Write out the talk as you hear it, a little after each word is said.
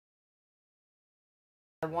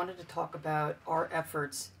I wanted to talk about our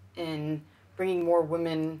efforts in bringing more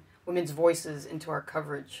women's voices into our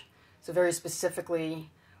coverage. So very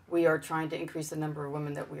specifically, we are trying to increase the number of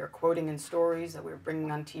women that we are quoting in stories, that we're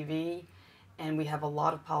bringing on TV, and we have a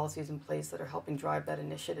lot of policies in place that are helping drive that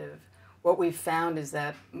initiative. What we've found is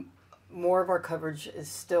that more of our coverage is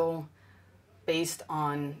still based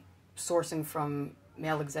on sourcing from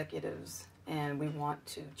male executives, and we want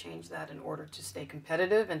to change that in order to stay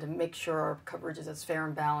competitive and to make sure our coverage is as fair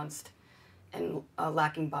and balanced and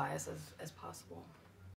lacking bias as possible.